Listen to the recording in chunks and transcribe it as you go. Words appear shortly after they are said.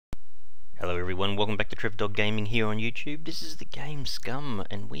Hello everyone, welcome back to Trev Dog Gaming here on YouTube. This is the game Scum,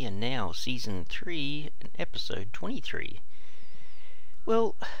 and we are now Season 3 and Episode 23.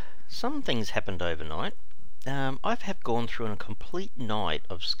 Well, some things happened overnight. I have gone through a complete night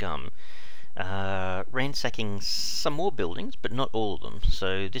of Scum, ransacking some more buildings, but not all of them.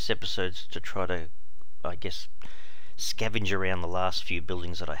 So this episode's to try to, I guess, scavenge around the last few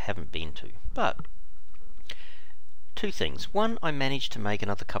buildings that I haven't been to. But two things. One, I managed to make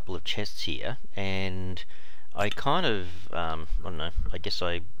another couple of chests here, and I kind of, I don't know, I guess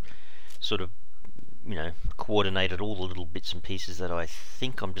I sort of, coordinated all the little bits and pieces that I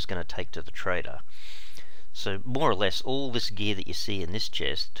think I'm just going to take to the trader. So more or less, all this gear that you see in this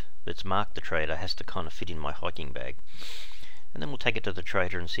chest that's marked the trader has to kind of fit in my hiking bag. And then we'll take it to the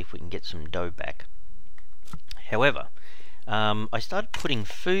trader and see if we can get some dough back. However, I started putting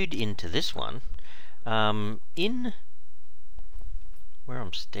food into this one. In where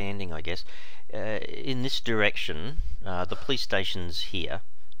I'm standing, I guess, in this direction, the police station's here.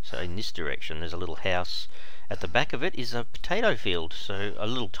 So in this direction, there's a little house. At the back of it is a potato field, so a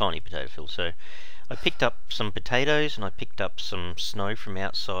little tiny potato field. So I picked up some potatoes and I picked up some snow from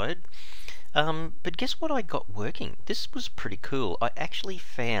outside. But guess what I got working? This was pretty cool. I actually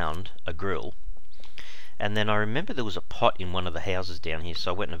found a grill. And then I remember there was a pot in one of the houses down here,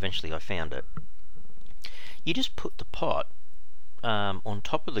 so I went and eventually I found it. You just put the pot on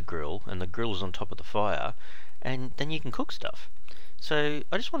top of the grill, and the grill is on top of the fire, and then you can cook stuff. So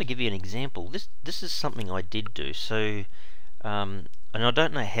I just want to give you an example. This is something I did do. So, and I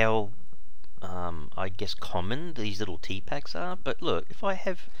don't know how, I guess, common these little tea packs are, but look, if I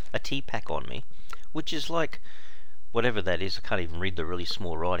have a tea pack on me, which is like, whatever that is, I can't even read the really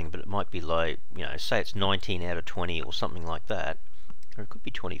small writing, but it might be like, say it's 19 out of 20 or something like that, or it could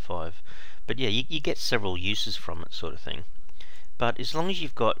be 25. But yeah, you get several uses from it, sort of thing. But as long as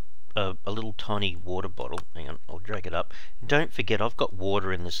you've got a little tiny water bottle, hang on, I'll drag it up. Don't forget, I've got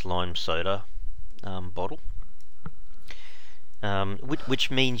water in this lime soda bottle,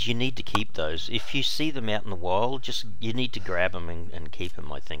 which means you need to keep those. If you see them out in the wild, you need to grab them and keep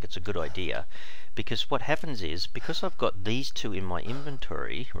them. I think it's a good idea, because what happens is, because I've got these two in my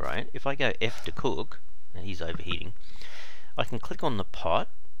inventory, right? If I go F to cook, and he's overheating, I can click on the pot,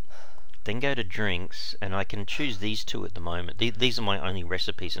 then go to drinks, and I can choose these two at the moment. These are my only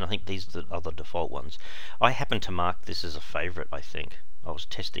recipes, and I think these are the other default ones. I happen to mark this as a favourite, I think. I was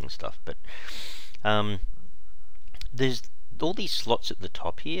testing stuff, but there's all these slots at the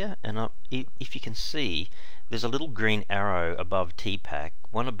top here, and if you can see, there's a little green arrow above tea pack,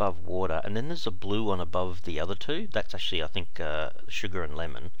 one above water, and then there's a blue one above the other two. That's actually, I think, sugar and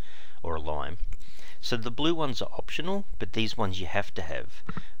lemon, or a lime. So the blue ones are optional, but these ones you have to have.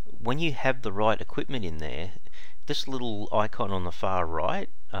 When you have the right equipment in there, this little icon on the far right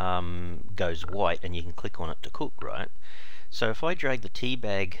goes white, and you can click on it to cook, right? So if I drag the tea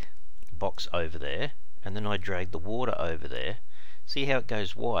bag box over there, and then I drag the water over there, see how it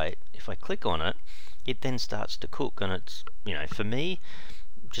goes white? If I click on it, it then starts to cook, and it's, for me,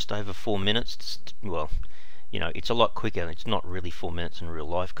 just over 4 minutes. Well, it's a lot quicker, and it's not really 4 minutes in real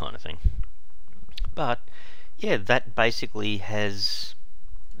life kind of thing. But yeah, that basically has,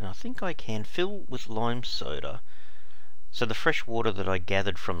 I think I can fill with lime soda, so the fresh water that I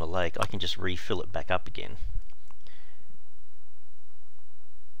gathered from the lake, I can just refill it back up again.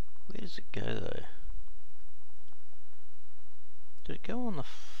 Where does it go though? Did it go on the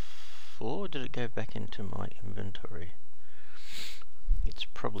floor, or did it go back into my inventory? It's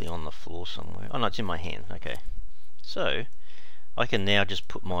probably on the floor somewhere. Oh no, it's in my hand. Okay, so I can now just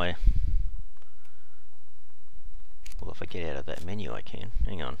put my, well, if I get out of that menu, I can.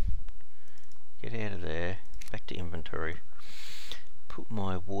 Hang on. Get out of there. Back to inventory. Put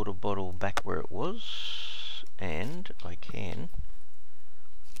my water bottle back where it was. And I can...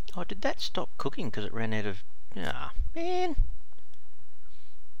 Oh, did that stop cooking because it ran out of... Ah, man.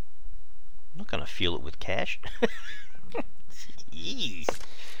 I'm not going to fuel it with cash. Jeez.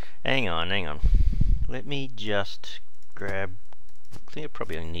 Hang on. Let me just grab... I think it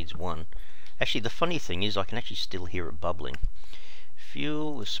probably only needs one. Actually, the funny thing is I can actually still hear it bubbling.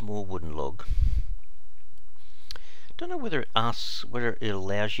 Fuel a small wooden log. Don't know whether it asks, whether it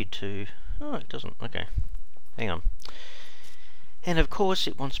allows you to... Oh, it doesn't. Okay. Hang on. And of course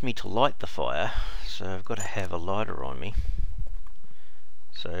it wants me to light the fire, so I've got to have a lighter on me.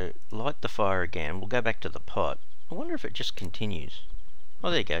 So, light the fire again. We'll go back to the pot. I wonder if it just continues. Oh,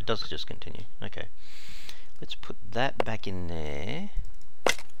 there you go. It does just continue. Okay. Let's put that back in there.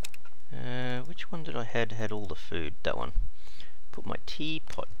 Which one did I had all the food? That one. Put my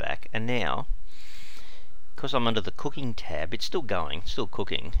teapot back, and now, because I'm under the cooking tab, it's still going, still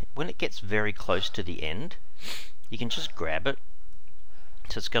cooking. When it gets very close to the end, you can just grab it.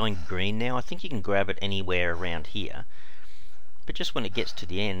 So it's going green now. I think you can grab it anywhere around here. But just when it gets to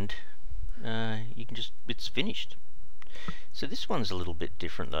the end, you can just, it's finished. So this one's a little bit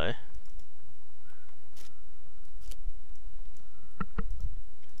different though.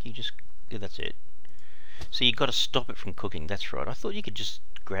 You just, yeah, that's it. So you've got to stop it from cooking, that's right. I thought you could just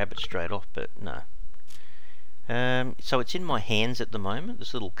grab it straight off, but no. So it's in my hands at the moment,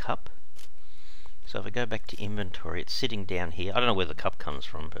 this little cup. So if I go back to inventory, it's sitting down here. I don't know where the cup comes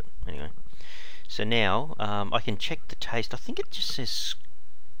from, but anyway. So now I can check the taste. I think it just says,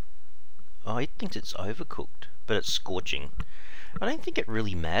 oh, it thinks it's overcooked, but it's scorching. I don't think it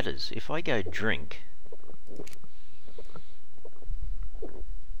really matters. If I go drink,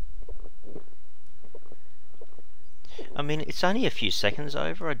 I mean, it's only a few seconds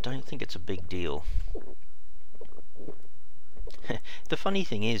over. I don't think it's a big deal. The funny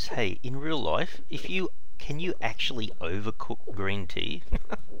thing is, hey, in real life, can you actually overcook green tea?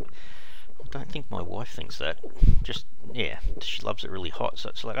 I don't think my wife thinks that. Just, yeah, she loves it really hot, so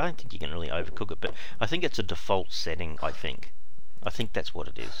it's like, I don't think you can really overcook it, but I think it's a default setting, I think. I think that's what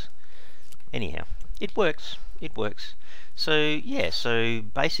it is. Anyhow, it works. It works. So, yeah, so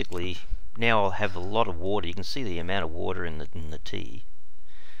basically, now I'll have a lot of water. You can see the amount of water in the tea.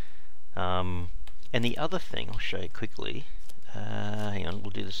 And the other thing, I'll show you quickly. Hang on,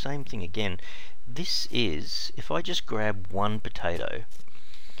 we'll do the same thing again. This is, if I just grab one potato,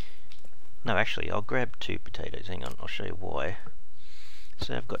 no, actually, I'll grab two potatoes. Hang on, I'll show you why.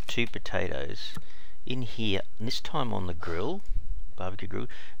 So I've got two potatoes in here, and this time on the grill, barbecue grill,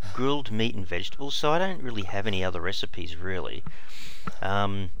 grilled meat and vegetables. So I don't really have any other recipes, really.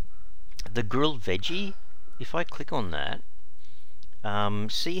 The grilled veggie, if I click on that,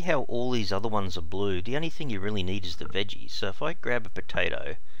 see how all these other ones are blue? The only thing you really need is the veggies. So if I grab a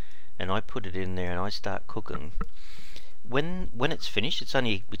potato and I put it in there and I start cooking, when it's finished, it's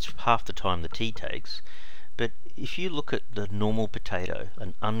half the time the tea takes. But if you look at the normal potato,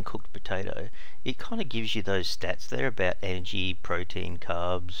 an uncooked potato, it kind of gives you those stats there about energy, protein,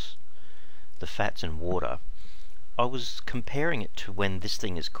 carbs, the fats and water. I was comparing it to when this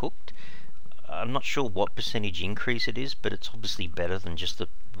thing is cooked. I'm not sure what percentage increase it is, but it's obviously better than just the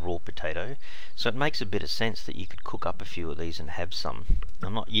raw potato. So it makes a bit of sense that you could cook up a few of these and have some.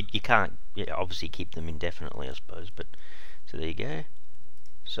 You can't obviously keep them indefinitely, I suppose, but so there you go.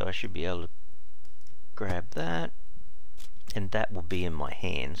 So I should be able to grab that, and that will be in my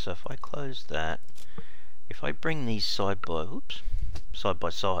hand. So if I close that, if I bring these side by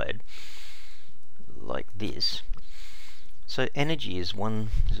side like this. So energy is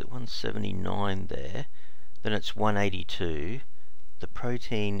 179 there, then it's 182, the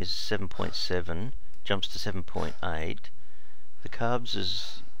protein is 7.7, jumps to 7.8, the carbs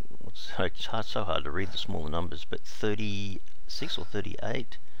is, it's so hard to read the smaller numbers, but 36 or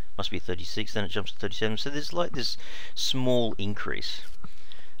 38, must be 36, then it jumps to 37, so there's like this small increase.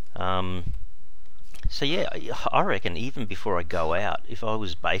 So yeah, I reckon even before I go out, if I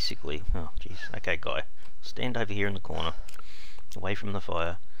was basically, oh geez, okay guy, stand over here in the corner, away from the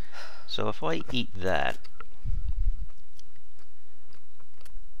fire. So if I eat that,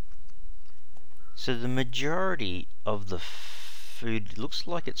 so the majority of the food looks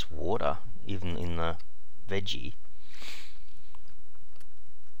like it's water, even in the veggie.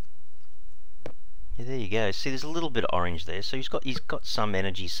 Yeah, there you go. See, there's a little bit of orange there. So he's got some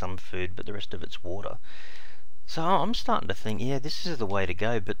energy, some food, but the rest of it's water. So I'm starting to think, yeah, this is the way to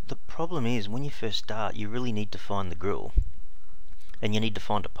go. But the problem is, when you first start, you really need to find the grill. And you need to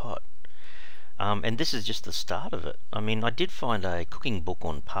find a pot. And this is just the start of it. I mean, I did find a cooking book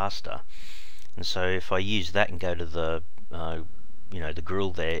on pasta, and so if I use that and go to the the grill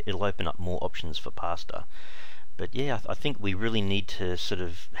there, it'll open up more options for pasta. But yeah, I think we really need to sort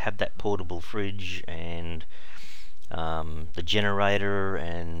of have that portable fridge and the generator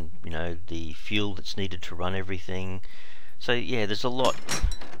and the fuel that's needed to run everything. So yeah, there's a lot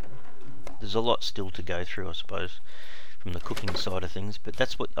still to go through, I suppose, from the cooking side of things, but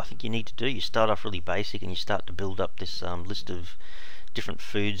that's what I think you need to do. You start off really basic and you start to build up this list of different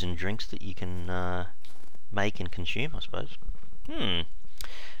foods and drinks that you can make and consume, I suppose.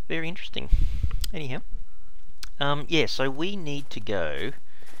 Very interesting. Anyhow, yeah, so we need to go.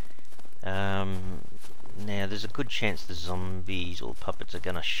 Now there's a good chance the zombies or puppets are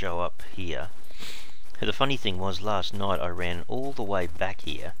going to show up here. The funny thing was, last night I ran all the way back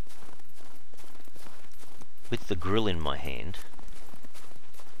here with the grill in my hand.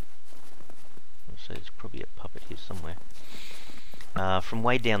 So there's probably a puppet here somewhere. From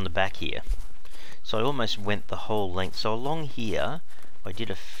way down the back here. So I almost went the whole length. So along here, I did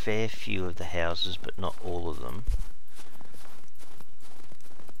a fair few of the houses, but not all of them.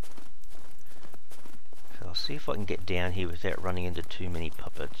 So I'll see if I can get down here without running into too many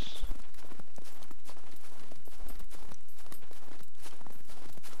puppets.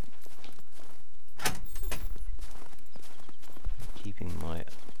 Keeping my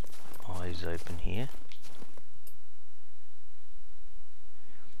eyes open here.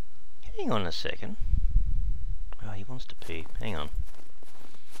 Hang on a second. Oh, he wants to pee. Hang on.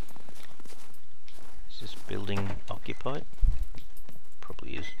 Is this building occupied?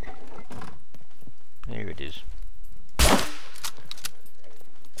 Probably is. There it is.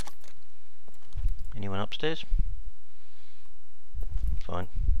 Anyone upstairs? Fine.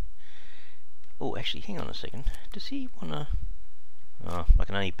 Oh, actually, hang on a second. Does he wanna... Oh, I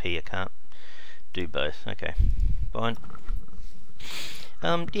can only pee, I can't do both. Okay, fine.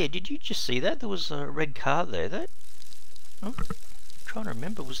 Yeah, did you just see that? There was a red car there. I'm trying to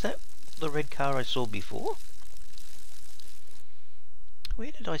remember, was that the red car I saw before?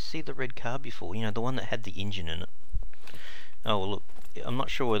 Where did I see the red car before? You know, the one that had the engine in it. Oh, well, look, I'm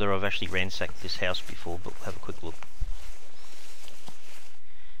not sure whether I've actually ransacked this house before, but we'll have a quick look.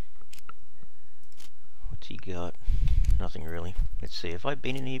 What's he got? Nothing really. Let's see, have I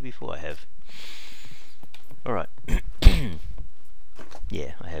been in here before? I have. Alright.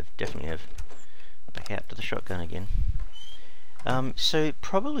 Yeah, I have, definitely have. Back out to the shotgun again. So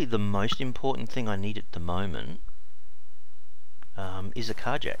probably the most important thing I need at the moment is a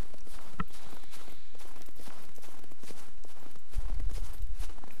car jack.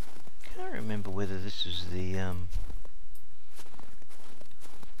 Can't remember whether this is the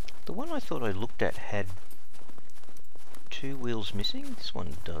one I thought I looked at had two wheels missing. This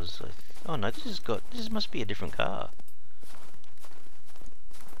one does. Oh no, this must be a different car.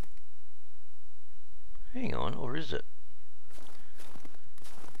 Hang on, or is it?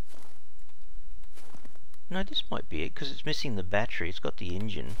 No, this might be it, because it's missing the battery. It's got the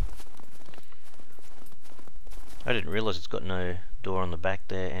engine. I didn't realise it's got no door on the back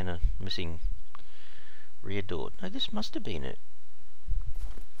there and a missing rear door. No, this must have been it.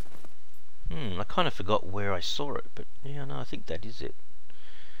 I kind of forgot where I saw it, but yeah, no, I think that is it.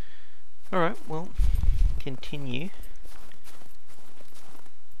 Alright, well, continue.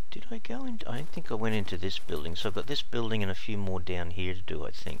 Did I go into... I don't think I went into this building, so I've got this building and a few more down here to do,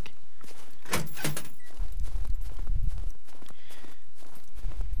 I think.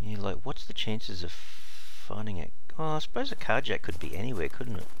 Yeah, like, what's the chances of finding it? Oh, I suppose a car jack could be anywhere,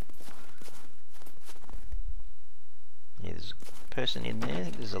 couldn't it? Yeah, there's a person in there. I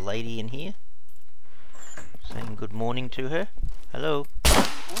think there's a lady in here. Saying good morning to her. Hello.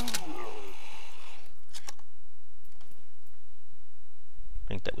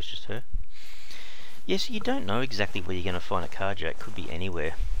 I think that was just her. Yes, you don't know exactly where you're going to find a car jack. Could be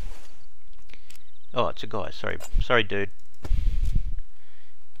anywhere. Oh, it's a guy. Sorry, dude.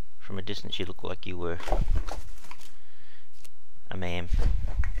 From a distance, you look like you were a man.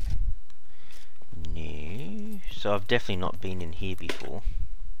 No. So I've definitely not been in here before.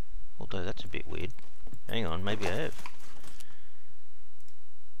 Although that's a bit weird. Hang on, maybe I have.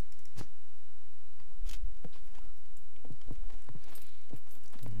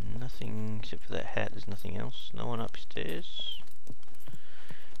 Nothing except for that hat. There's nothing else. No one upstairs. I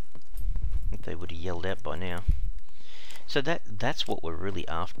think they would have yelled out by now. So that's what we're really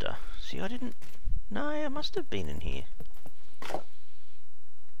after. See, I didn't... No, I must have been in here.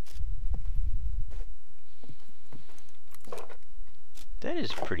 That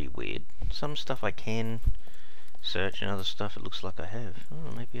is pretty weird. Some stuff I can search and other stuff it looks like I have.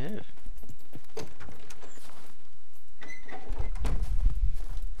 Oh, maybe I have.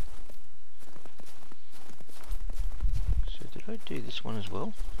 So did I do this one as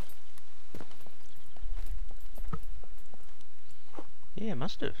well? Yeah,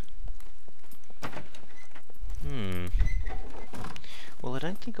 must have. Well, I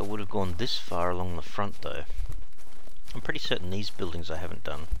don't think I would have gone this far along the front though. I'm pretty certain these buildings I haven't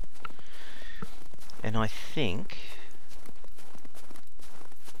done. And I think...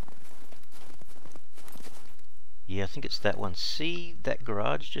 Yeah, I think it's that one. See that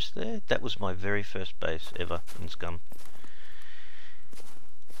garage just there? That was my very first base ever in Scum.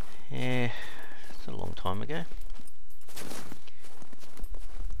 Yeah, it's a long time ago.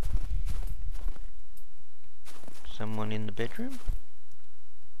 Someone in the bedroom?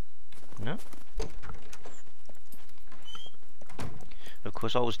 No? Of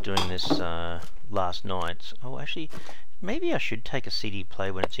course, I was doing this last night. Oh, actually, maybe I should take a CD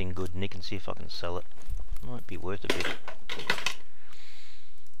player when it's in good nick and see if I can sell it. Might be worth a bit.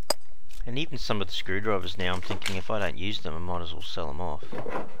 And even some of the screwdrivers now, I'm thinking if I don't use them, I might as well sell them off.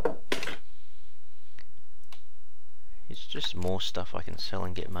 It's just more stuff I can sell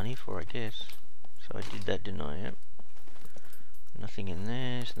and get money for, I guess. So I did that, didn't I? Yep. Nothing in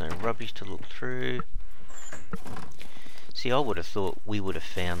there, there's no rubbish to look through. See, I would have thought we would have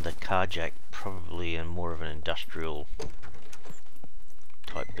found the car jack probably in more of an industrial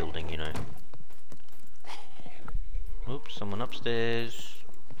type building, you know. Oops, someone upstairs.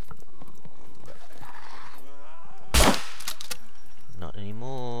 Not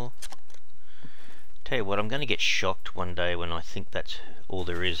anymore. Tell you what, I'm going to get shocked one day when I think that's all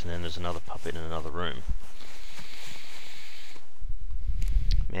there is and then there's another puppet in another room.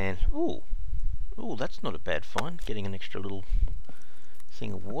 Man, ooh, that's not a bad find, getting an extra little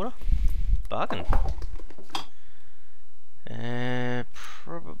thing of water. Bargain.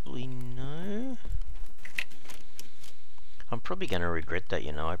 Probably no. I'm probably going to regret that,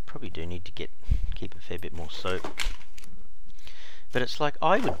 you know. I probably do need to keep a fair bit more soap. But it's like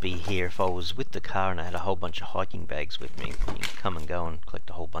I would be here if I was with the car and I had a whole bunch of hiking bags with me. You can come and go and collect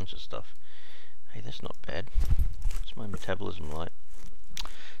a whole bunch of stuff. Hey, that's not bad. What's my metabolism like?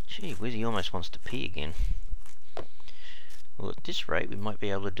 Gee whiz, he almost wants to pee again. Well, at this rate, we might be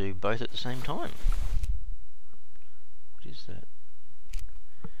able to do both at the same time. What is that?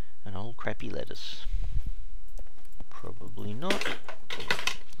 An old crappy lettuce. Probably not.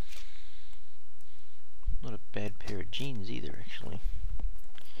 Not a bad pair of jeans either, actually.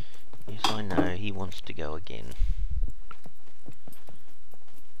 Yes, I know, he wants to go again.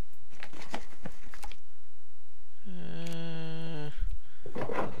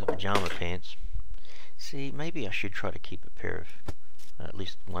 The pyjama pants. See, maybe I should try to keep a pair of, at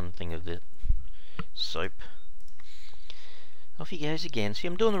least one thing of the soap. Off he goes again. See,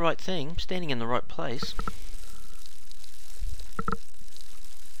 I'm doing the right thing. I'm standing in the right place.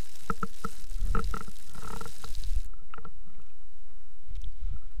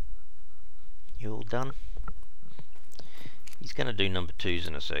 You all done? He's going to do number 2s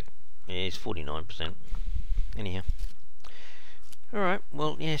in a sec. Yeah, he's 49%. Anyhow. Alright,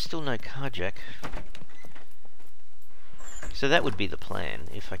 well, yeah, still no car jack. So that would be the plan.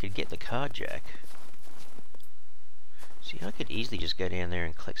 If I could get the car jack. See, I could easily just go down there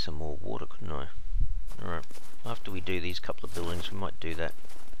and collect some more water, couldn't I? Alright, after we do these couple of buildings, we might do that.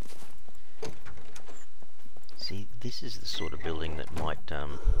 See, this is the sort of building that might,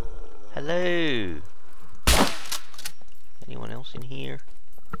 hello! Anyone else in here?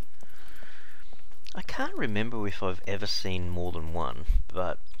 I can't remember if I've ever seen more than one,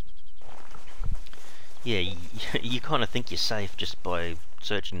 but yeah, you kind of think you're safe just by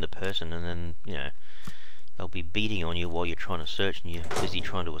searching the person, and then, you know, they'll be beating on you while you're trying to search and you're busy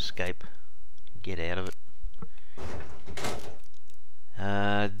trying to escape, get out of it.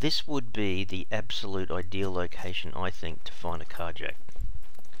 This would be the absolute ideal location, I think, to find a car jack.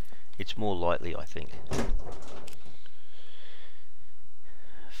 It's more likely, I think.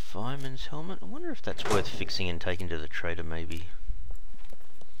 Fireman's helmet. I wonder if that's worth fixing and taking to the trader, maybe.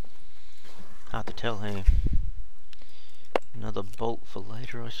 Hard to tell, hey? Another bolt for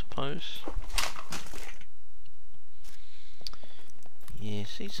later, I suppose. Yeah,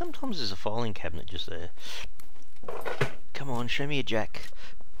 see, sometimes there's a filing cabinet just there. Come on, show me a jack.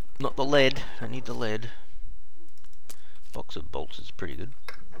 Not the lead. I need the lead. Box of bolts is pretty good.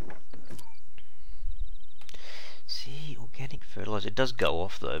 See, organic fertilizer. It does go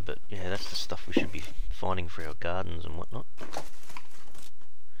off though, but yeah, that's the stuff we should be finding for our gardens and whatnot.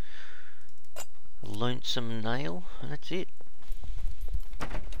 A lonesome nail, and that's it.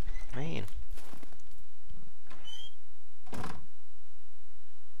 Man.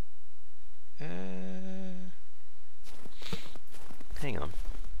 Hang on.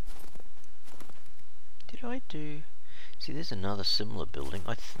 Did I do... See, there's another similar building.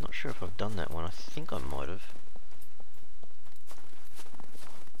 I'm not sure if I've done that one. I think I might have.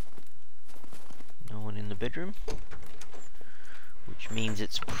 No one in the bedroom, which means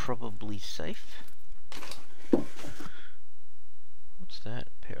it's probably safe. What's that?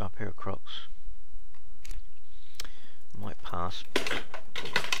 A pair of Crocs. Might pass.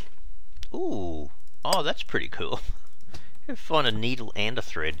 Ooh! Oh, that's pretty cool. You find a needle and a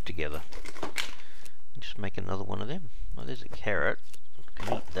thread together. Just make another one of them. Oh, there's a carrot. I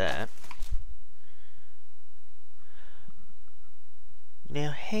can eat that.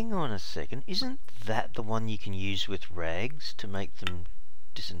 Now, hang on a second. Isn't that the one you can use with rags to make them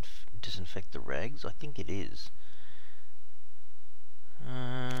disinfect the rags? I think it is.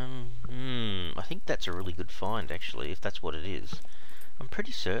 I think that's a really good find, actually, if that's what it is. I'm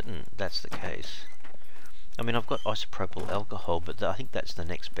pretty certain that's the case. I mean, I've got isopropyl alcohol, but I think that's the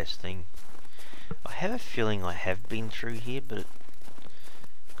next best thing. I have a feeling I have been through here, but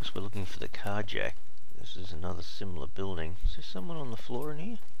because we're looking for the carjack. This is another similar building. Is there someone on the floor in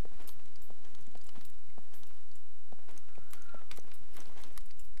here?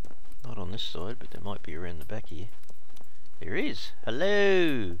 Not on this side, but there might be around the back here. There is!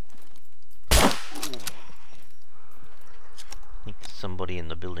 Hello! I think there's somebody in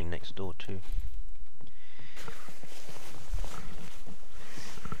the building next door too.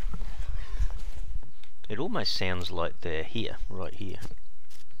 It almost sounds like they're here, right here.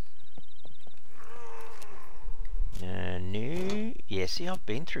 No. Yeah, see, I've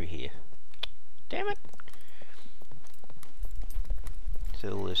been through here. Damn it!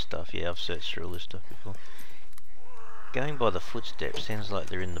 So all this stuff, yeah, I've searched through all this stuff before. Going by the footsteps, sounds like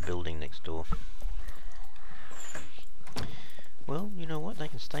they're in the building next door. Well, you know what, they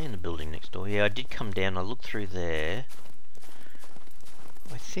can stay in the building next door. Yeah, I did come down, I looked through there.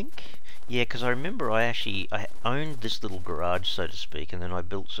 I think, yeah, because I remember I owned this little garage, so to speak, and then I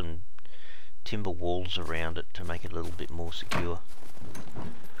built some timber walls around it to make it a little bit more secure.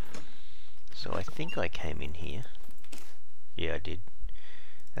 So I think I came in here. Yeah, I did.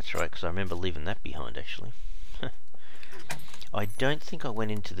 That's right, because I remember leaving that behind, actually. I don't think I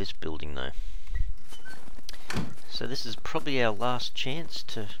went into this building, though. So this is probably our last chance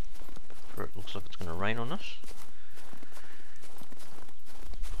to... for it looks like it's going to rain on us.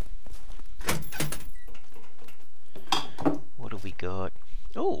 What have we got?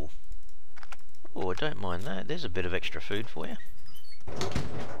 Oh! Oh, I don't mind that. There's a bit of extra food for you.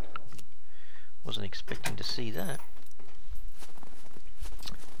 Wasn't expecting to see that.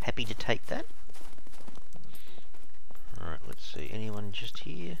 Happy to take that. Alright, let's see. Anyone just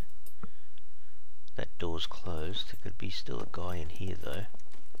here? That door's closed. There could be still a guy in here, though.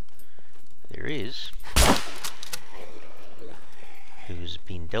 There is. Who's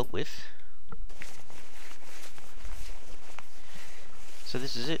been dealt with. So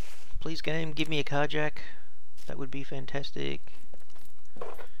this is it. Please, game, give me a carjack. That would be fantastic.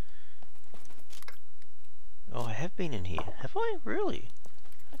 Oh, I have been in here. Have I? Really?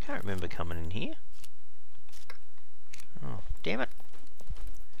 I can't remember coming in here. Oh, damn it.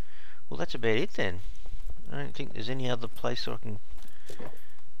 Well, that's about it then. I don't think there's any other place I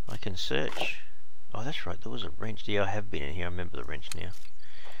can search. Oh, that's right, there was a wrench. Yeah, I have been in here. I remember the wrench now.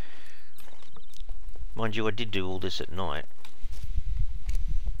 Mind you, I did do all this at night.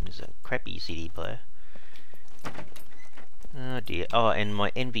 There's a crappy CD player. Oh dear. Oh, and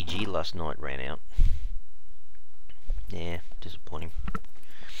my NVG last night ran out. Yeah, disappointing.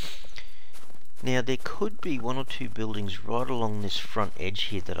 Now, there could be one or two buildings right along this front edge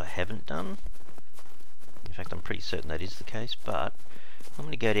here that I haven't done. In fact, I'm pretty certain that is the case, but I'm going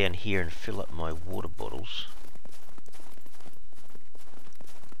to go down here and fill up my water bottles.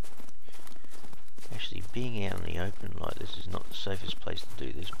 Actually, being out in the open like this is not the safest place to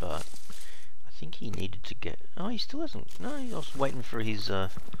do this, but I think he needed to get... Oh, he still hasn't... No, I was waiting for his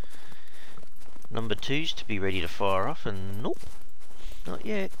number 2s to be ready to fire off, and nope, not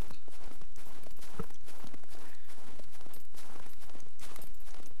yet.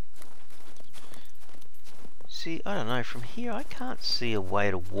 See, I don't know, from here I can't see a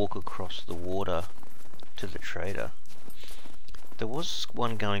way to walk across the water to the trader. There was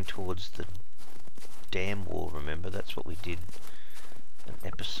one going towards the dam wall, remember? That's what we did an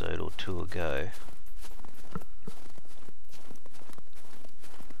episode or two ago.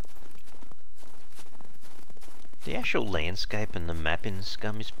 The actual landscape and the map in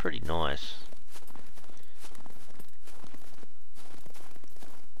Scum is pretty nice.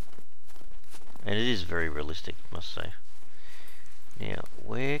 And it is very realistic, I must say. Now,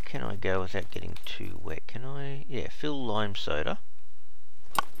 where can I go without getting too wet? Can I... yeah, fill lime soda.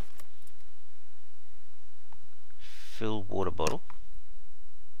 Fill water bottle.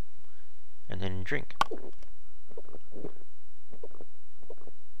 And then drink.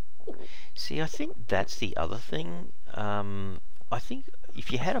 See, I think that's the other thing. I think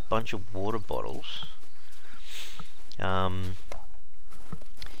if you had a bunch of water bottles...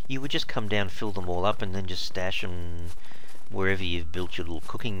 you would just come down, fill them all up, and then just stash them wherever you've built your little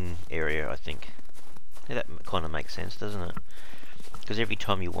cooking area, I think. Yeah, that kind of makes sense, doesn't it? Because every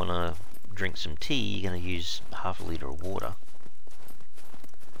time you want to drink some tea, you're going to use half a litre of water.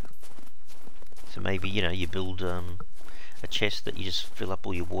 So maybe, you know, you build a chest that you just fill up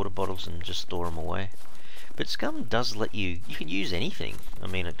all your water bottles and just store them away. But Scum does let you can use anything. I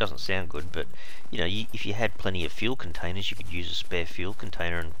mean, it doesn't sound good, but, you know, if you had plenty of fuel containers, you could use a spare fuel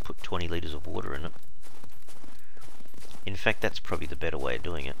container and put 20 litres of water in it. In fact, that's probably the better way of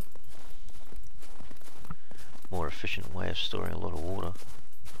doing it. more efficient way of storing a lot of water.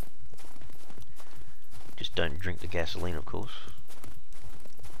 Just don't drink the gasoline, of course.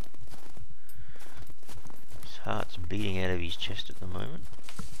 His heart's beating out of his chest at the moment.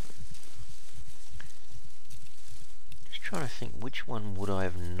 Just trying to think, which one would I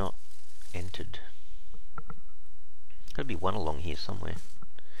have not entered? Gotta be one along here somewhere.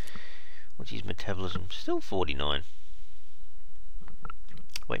 What's his metabolism? Still 49.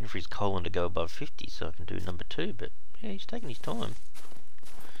 Waiting for his colon to go above 50 so I can do number 2, but yeah, he's taking his time.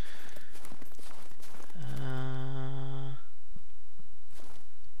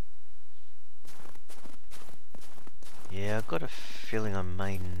 Yeah, I've got a feeling I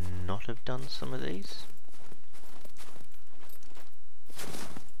may not have done some of these.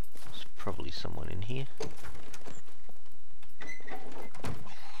 There's probably someone in here.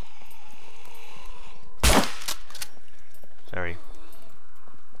 Sorry.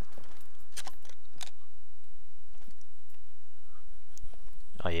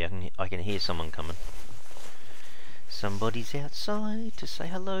 Oh yeah, I can hear someone coming. Somebody's outside to say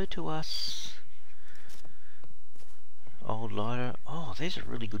hello to us. Old lighter. Oh, there's a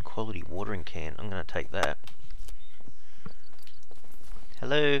really good quality watering can. I'm going to take that.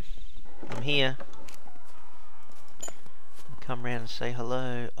 Hello, I'm here. Come round and say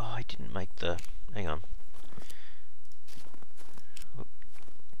hello. Oh, I didn't make the... Hang on.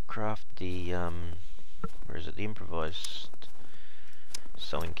 Craft the... where is it? The improvised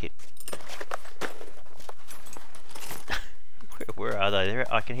sewing kit. Where are they?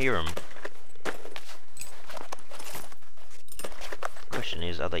 There, I can hear them. Question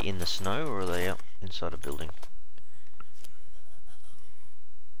is, are they in the snow or are they up inside a building?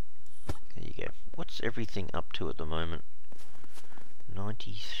 There you go. What's everything up to at the moment?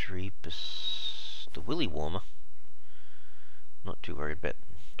 93%. The willy warmer. Not too worried about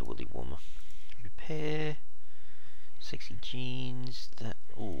the willy warmer. Repair. Sexy jeans. That.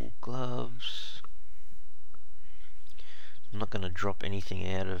 All gloves. I'm not going to drop anything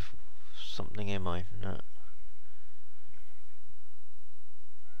out of something, am I? No.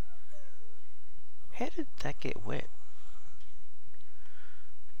 How did that get wet?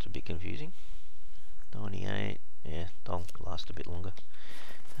 It's a bit confusing. 98. Yeah, they'll last a bit longer.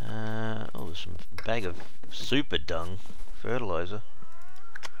 Oh, there's some bag of super dung fertilizer.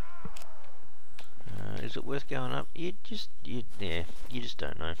 Is it worth going up? You just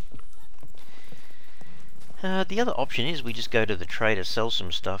don't know. The other option is we just go to the trader, sell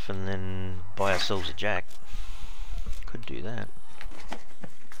some stuff, and then buy ourselves a jack. Could do that.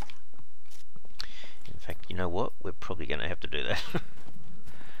 In fact, you know what? We're probably going to have to do that.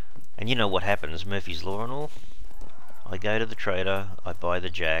 And you know what happens, Murphy's Law and all? I go to the trader, I buy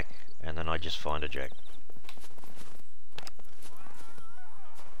the jack, and then I just find a jack.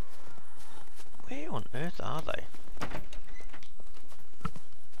 Where on earth are they?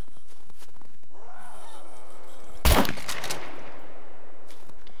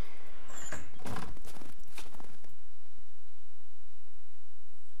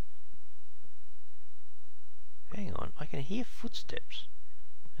 Hang on, I can hear footsteps,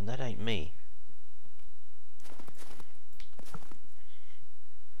 and that ain't me.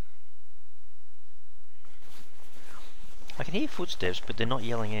 I can hear footsteps, but they're not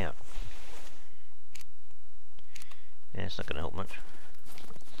yelling out. Yeah, it's not going to help much.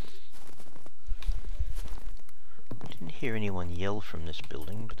 I didn't hear anyone yell from this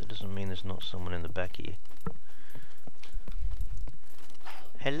building, but that doesn't mean there's not someone in the back here.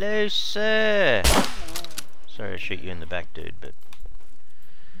 Hello, sir! Sorry to shoot you in the back, dude, but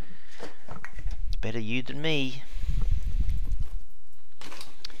it's better you than me.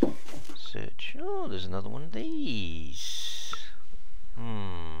 Search. Oh, there's another one of these.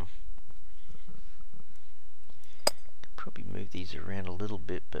 Could probably move these around a little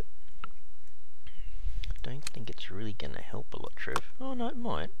bit, but I don't think it's really going to help a lot, Trev. Oh no, it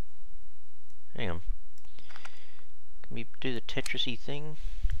might. Hang on. Can we do the Tetrisy thing?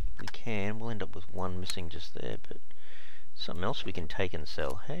 We can. We'll end up with one missing just there, but something else we can take and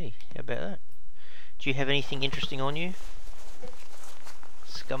sell. Hey, how about that? Do you have anything interesting on you?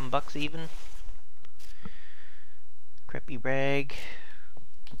 Scum bucks even? Crappy rag.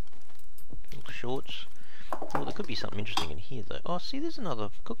 Little shorts. Oh, there could be something interesting in here though. Oh, see, there's another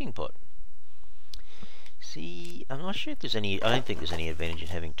cooking pot. See, I'm not sure if there's any, I don't think there's any advantage in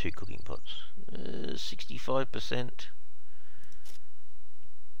having two cooking pots. 65%.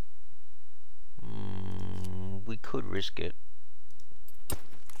 We could risk it.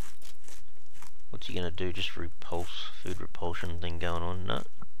 What's he gonna do? Just repulse, food repulsion thing going on? No.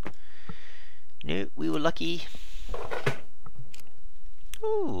 No, we were lucky.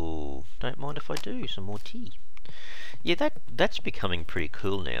 Ooh, don't mind if I do. Some more tea. Yeah, that's becoming pretty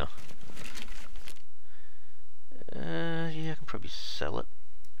cool now. Yeah, I can probably sell it.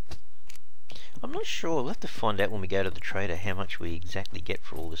 I'm not sure. We'll have to find out when we go to the trader how much we exactly get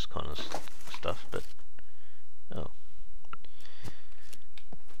for all this kind of stuff. But oh,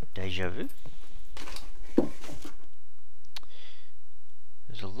 deja vu.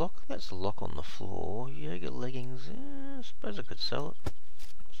 There's a lock. That's a lock on the floor. Yoga leggings. I suppose I could sell it.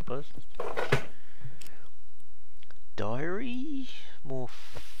 I suppose. Diary. More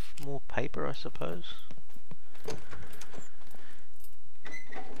paper, I suppose.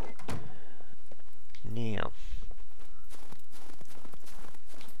 Now.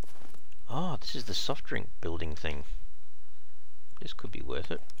 Oh, this is the soft drink building thing. This could be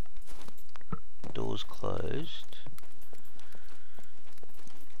worth it. Doors closed.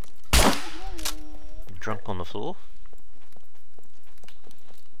 Drunk on the floor.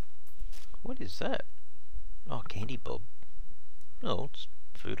 What is that? Oh, candy bob. Oh, it's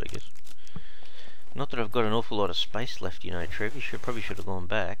food, I guess. Not that I've got an awful lot of space left, you know, Trev. You probably should have gone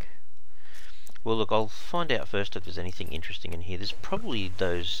back. Well, look, I'll find out first if there's anything interesting in here. There's probably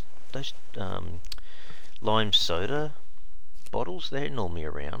those lime soda bottles. They're normally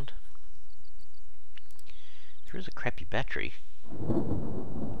around. There is a crappy battery.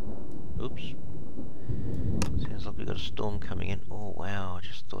 Oops. Sounds like we've got a storm coming in. Oh wow, I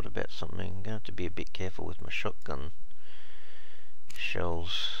just thought about something. I'm going to have to be a bit careful with my shotgun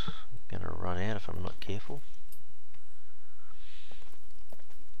shells. I'm going to run out if I'm not careful.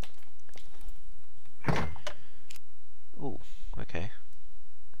 Oh, okay.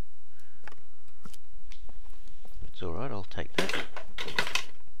 It's alright, I'll take that.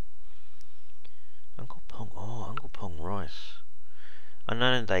 Uncle Pong. Oh, Uncle Pong rice. I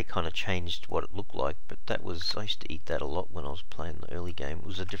know they kind of changed what it looked like, but that was, I used to eat that a lot when I was playing the early game. It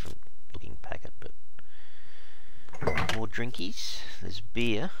was a different looking packet, but more drinkies. There's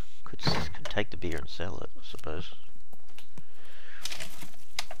beer. Could take the beer and sell it, I suppose.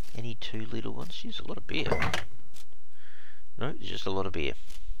 Any 2 litre ones? Jeez, a lot of beer. No, there's just a lot of beer.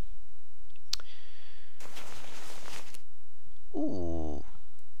 Ooh,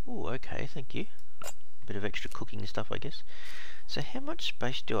 okay, thank you. Bit of extra cooking stuff, I guess. So how much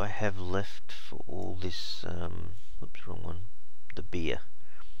space do I have left for all this, oops, wrong one, the beer?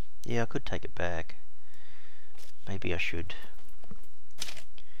 Yeah, I could take it back. Maybe I should.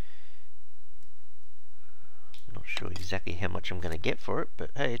 I'm not sure exactly how much I'm going to get for it,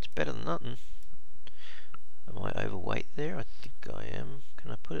 but hey, it's better than nothing. Am I overweight there? I think I am.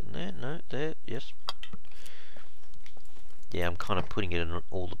 Can I put it in there? No, there, yes. Yeah, I'm kind of putting it in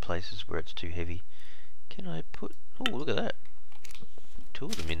all the places where it's too heavy. Can I put, oh, look at that. 2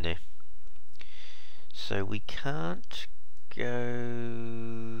 of them in there. So we can't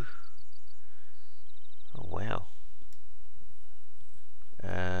go, oh wow.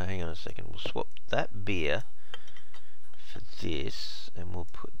 Hang on a second, we'll swap that beer for this, and we'll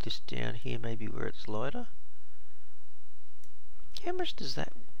put this down here, maybe where it's lighter. How much does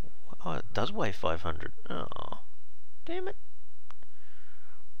that, oh, it does weigh 500. Oh, damn it.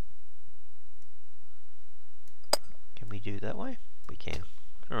 Can we do that way? We can.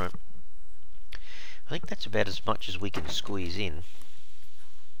 Alright. I think that's about as much as we can squeeze in.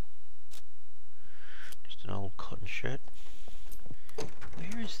 Just an old cotton shirt.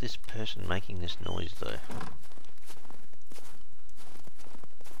 Where is this person making this noise though?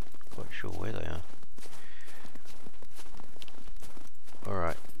 Quite sure where they are.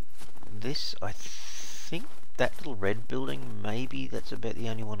 Alright. This, I think that little red building, maybe that's about the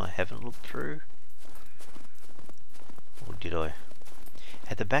only one I haven't looked through. Or did I?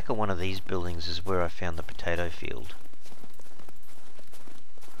 At the back of one of these buildings is where I found the potato field.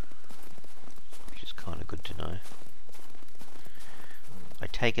 Which is kind of good to know. I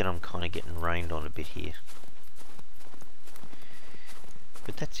take it I'm kind of getting rained on a bit here.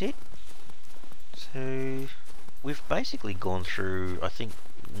 But that's it. So we've basically gone through, I think,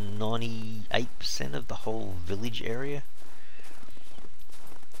 98% of the whole village area.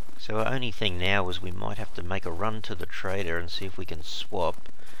 So our only thing now is we might have to make a run to the trader and see if we can swap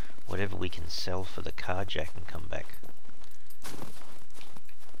whatever we can sell for the carjack and come back.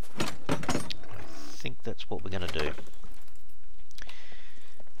 I think that's what we're going to do.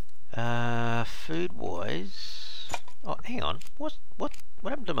 Food wise, oh hang on, what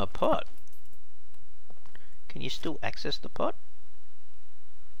happened to my pot? Can you still access the pot?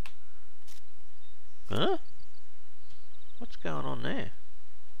 Huh? What's going on there?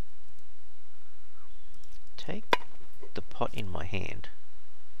 Take the pot in my hand.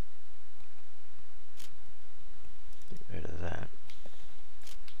 Get rid of that.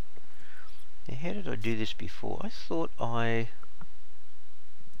 Now how did I do this before? I thought I...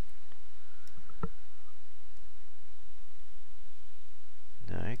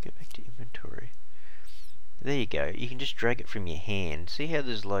 No, go back to inventory. There you go. You can just drag it from your hand. See how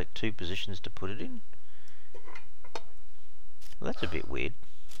there's like 2 positions to put it in? Well, that's a bit weird.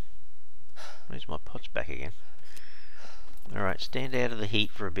 Where's my pots back again? Alright, stand out of the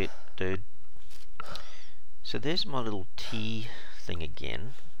heat for a bit, dude. So there's my little tea thing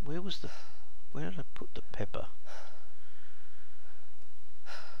again. Where did I put the pepper?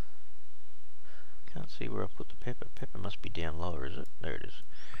 Can't see where I put the pepper. Pepper must be down lower, is it? There it is.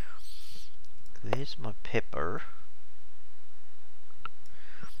 There's my pepper.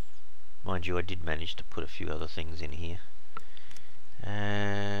 Mind you, I did manage to put a few other things in here.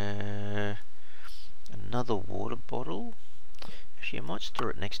 Another water bottle. Actually, I might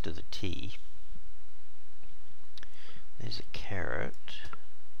store it next to the tea. There's a carrot.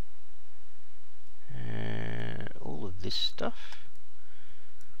 All of this stuff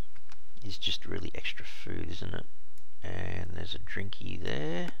is just really extra food, isn't it? And there's a drinky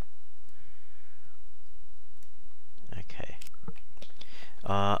there. Okay.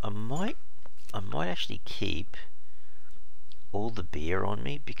 I might actually keep all the beer on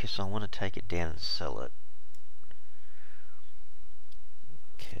me because I want to take it down and sell it.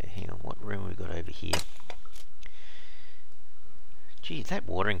 Okay, hang on, what room have we got over here? Gee, that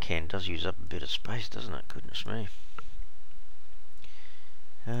watering can does use up a bit of space, doesn't it? Goodness me.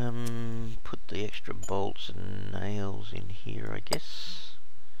 Put the extra bolts and nails in here, I guess.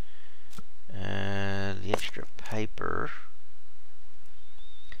 The extra paper.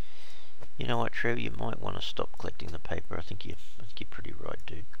 You know what, Trev? You might want to stop collecting the paper. I think you're pretty right,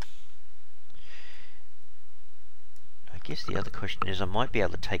 dude. I guess the other question is, I might be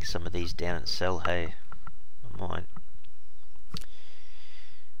able to take some of these down and sell. Hey, I might.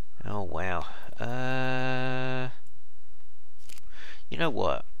 Oh wow. You know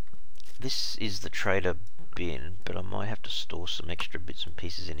what? This is the trader bin, but I might have to store some extra bits and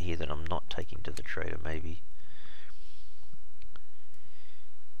pieces in here that I'm not taking to the trader, maybe.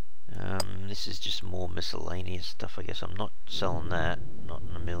 This is just more miscellaneous stuff, I guess. I'm not selling that, not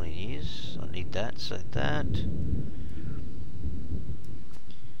in a million years. I need that, so that.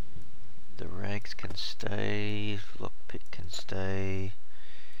 The rags can stay, lockpick can stay.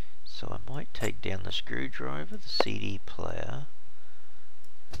 So I might take down the screwdriver, the CD player,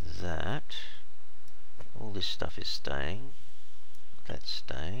 that. All this stuff is staying. That's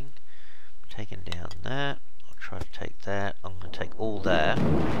staying. I'm taking down that. I'll try to take that. I'm going to take all that.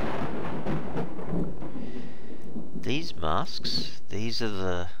 These masks, these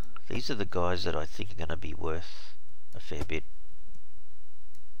are the guys that I think are going to be worth a fair bit.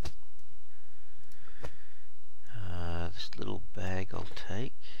 This little bag I'll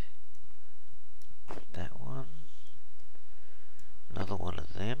take. That one. Another one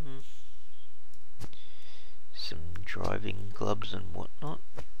of them. Some driving gloves and whatnot.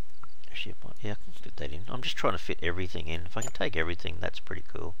 Actually, yeah, I can fit that in. I'm just trying to fit everything in. If I can take everything, that's pretty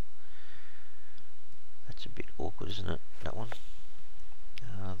cool. That's a bit awkward, isn't it? That one.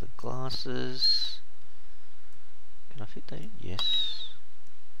 The glasses. Can I fit that in? Yes.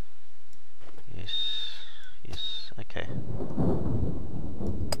 Yes. Yes. Okay.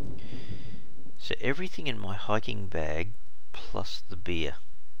 So everything in my hiking bag plus the beer,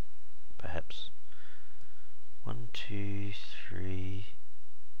 perhaps. 1, 2, 3.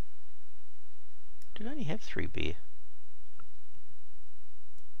 Did I only have 3 beer?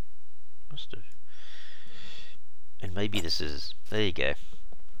 Must have. And maybe this is. There you go.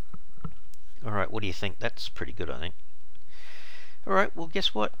 Alright, what do you think? That's pretty good, I think. Alright, well,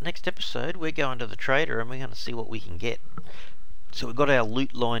 guess what? Next episode, we're going to the trader and we're going to see what we can get. So we've got our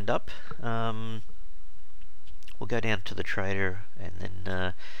loot lined up. We'll go down to the trader and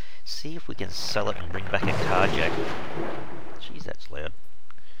then see if we can sell it and bring back a carjack. Jeez, that's loud.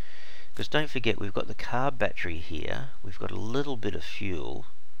 Because don't forget, we've got the car battery here. We've got a little bit of fuel.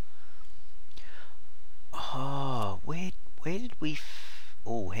 Oh, where did we...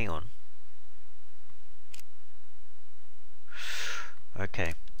 Oh, hang on.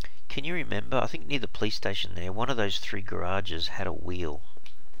 Okay. Can you remember, I think near the police station there, one of those 3 garages had a wheel.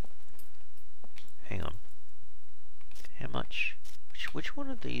 Hang on. How much? Which one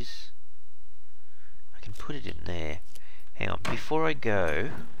of these? I can put it in there. Hang on, before I go,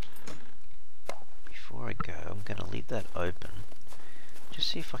 I'm going to leave that open. Just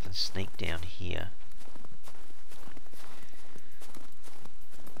see if I can sneak down here.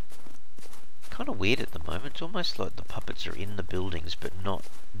 Kind of weird at the moment. It's almost like the puppets are in the buildings but not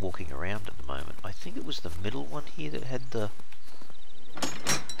walking around at the moment. I think it was the middle one here that had the...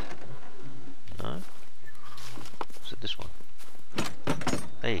 No? Is it this one?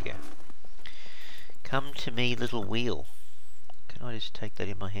 There you go. Come to me, little wheel. Can I just take that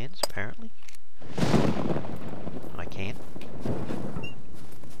in my hands, apparently? I can.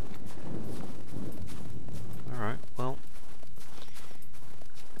 Alright, well...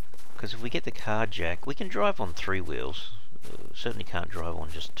 because if we get the car jack, we can drive on 3 wheels. Certainly can't drive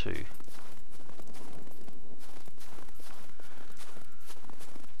on just 2.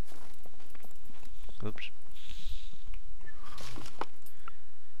 Oops.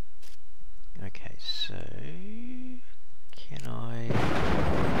 Okay, so... can I...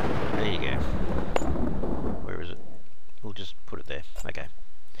 there you go. Where is it? We'll just put it there. Okay.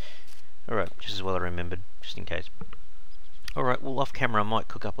 Alright, just as well I remembered, just in case. Alright, well off camera I might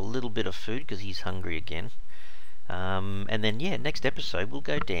cook up a little bit of food because he's hungry again. And then, yeah, next episode we'll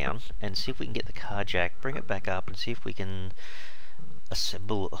go down and see if we can get the car jack, bring it back up and see if we can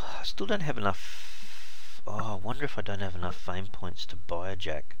assemble... I still don't have enough... oh, I wonder if I don't have enough fame points to buy a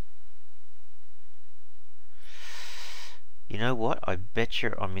jack. You know what? I bet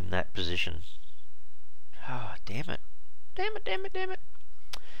you I'm in that position. Ah, damn it. Damn it, damn it, damn it.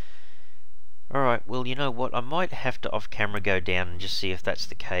 Alright, well, you know what? I might have to off-camera go down and just see if that's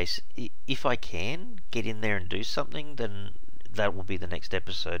the case. If I can get in there and do something, then that will be the next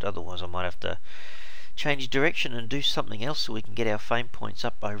episode. Otherwise, I might have to change direction and do something else so we can get our fame points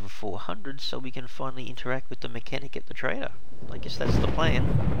up over 400 so we can finally interact with the mechanic at the trader. I guess that's the plan.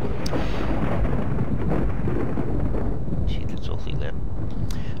 Shit, that's awfully loud.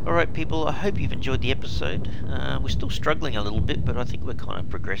 Alright people, I hope you've enjoyed the episode. We're still struggling a little bit, but I think we're kind of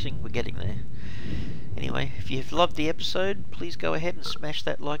progressing. We're getting there. Anyway, if you've loved the episode, please go ahead and smash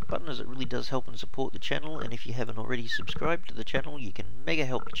that like button, as it really does help and support the channel. And if you haven't already subscribed to the channel, you can mega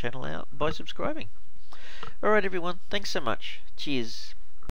help the channel out by subscribing. Alright everyone, thanks so much. Cheers.